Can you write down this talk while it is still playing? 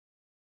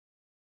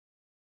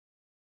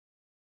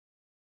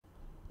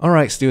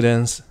Alright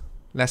students,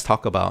 let's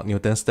talk about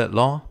Newton's third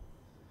law.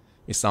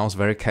 It sounds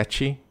very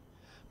catchy,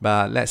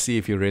 but let's see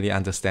if you really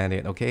understand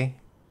it, okay?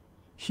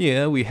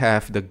 Here we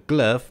have the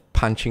glove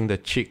punching the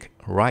cheek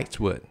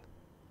rightward,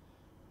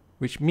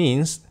 which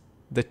means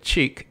the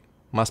cheek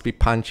must be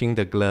punching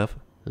the glove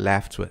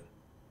leftward.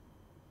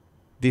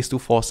 These two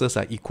forces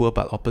are equal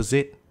but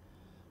opposite,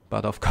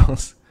 but of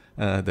course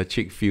the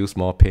cheek feels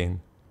more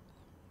pain.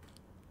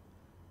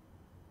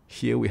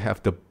 Here we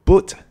have the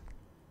boot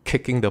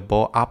kicking the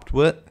ball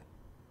upward,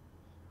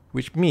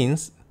 which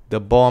means the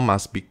ball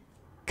must be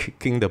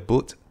kicking the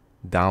boot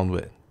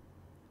downward.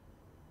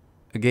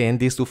 Again,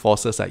 these two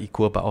forces are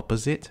equal but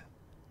opposite,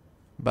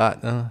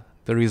 but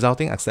the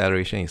resulting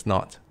acceleration is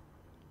not.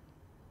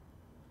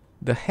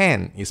 The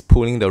hand is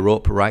pulling the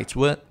rope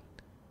rightward,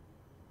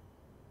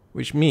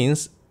 which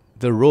means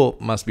the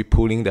rope must be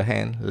pulling the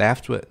hand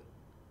leftward.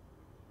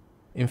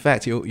 In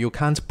fact, you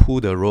can't pull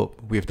the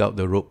rope without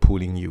the rope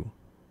pulling you.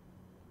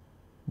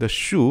 The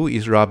shoe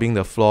is rubbing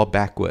the floor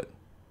backward,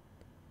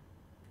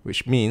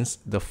 which means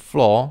the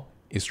floor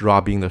is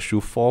rubbing the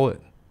shoe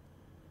forward.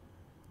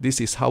 This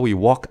is how we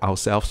walk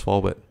ourselves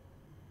forward.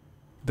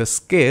 The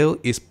scale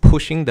is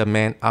pushing the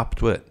man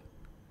upward,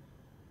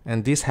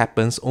 and this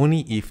happens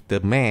only if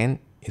the man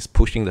is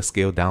pushing the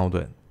scale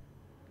downward.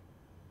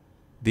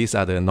 These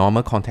are the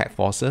normal contact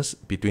forces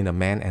between the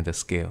man and the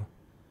scale.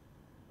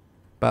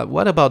 But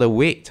what about the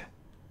weight?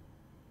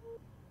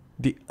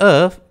 The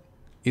earth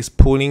is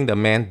pulling the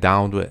man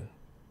downward,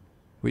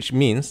 which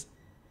means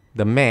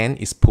the man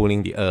is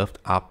pulling the earth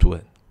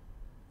upward.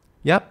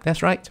 Yep,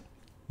 that's right.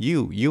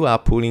 You are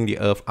pulling the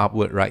earth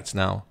upward right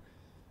now,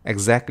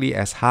 exactly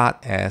as hard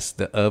as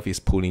the earth is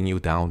pulling you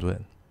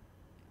downward.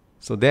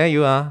 So there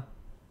you are,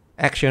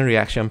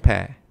 action-reaction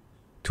pair.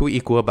 Two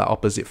equal but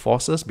opposite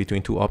forces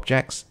between two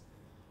objects,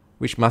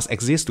 which must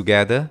exist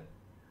together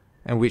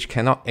and which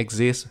cannot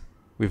exist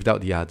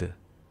without the other.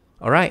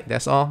 Alright,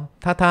 that's all.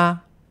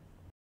 Ta-ta!